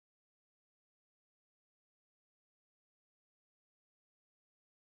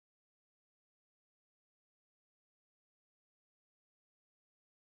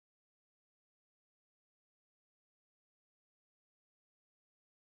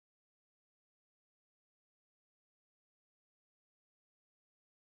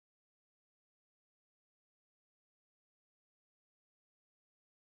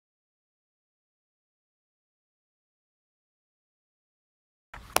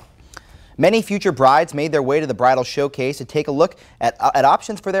Many future brides made their way to the bridal showcase to take a look at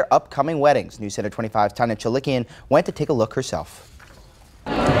options for their upcoming weddings. News Center 25's Tanya Chalikian went to take a look herself.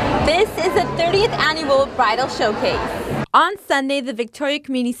 This is the 30th annual Bridal Showcase. On Sunday, the Victoria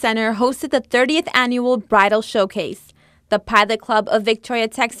Community Center hosted the 30th annual Bridal Showcase. The Pilot Club of Victoria,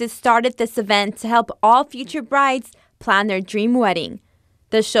 Texas started this event to help all future brides plan their dream wedding.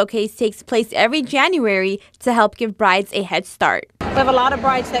 The showcase takes place every January to help give brides a head start. We have a lot of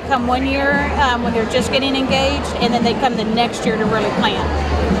brides that come one year when they're just getting engaged, and then they come the next year to really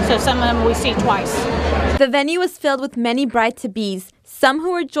plan. So some of them we see twice. The venue was filled with many bride-to-bes, some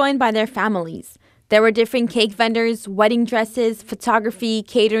who were joined by their families. There were different cake vendors, wedding dresses, photography,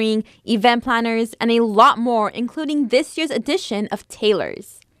 catering, event planners, and a lot more, including this year's edition of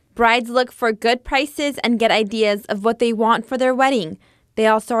tailors. Brides look for good prices and get ideas of what they want for their wedding. They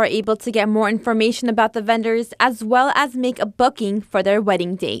also are able to get more information about the vendors as well as make a booking for their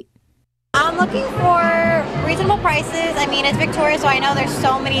wedding date. I'm looking for reasonable prices. I mean, it's Victoria, so I know there's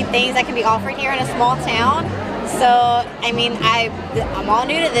so many things that can be offered here in a small town. So, I mean, I'm all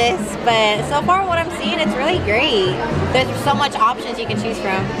new to this, but so far what I'm seeing, it's really great. There's so much options you can choose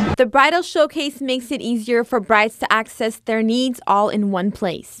from. The Bridal Showcase makes it easier for brides to access their needs all in one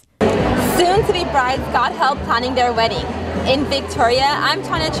place. Soon-to-be brides got help planning their wedding. In Victoria, I'm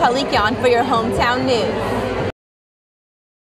Tanya Chalikian for your Hometown News.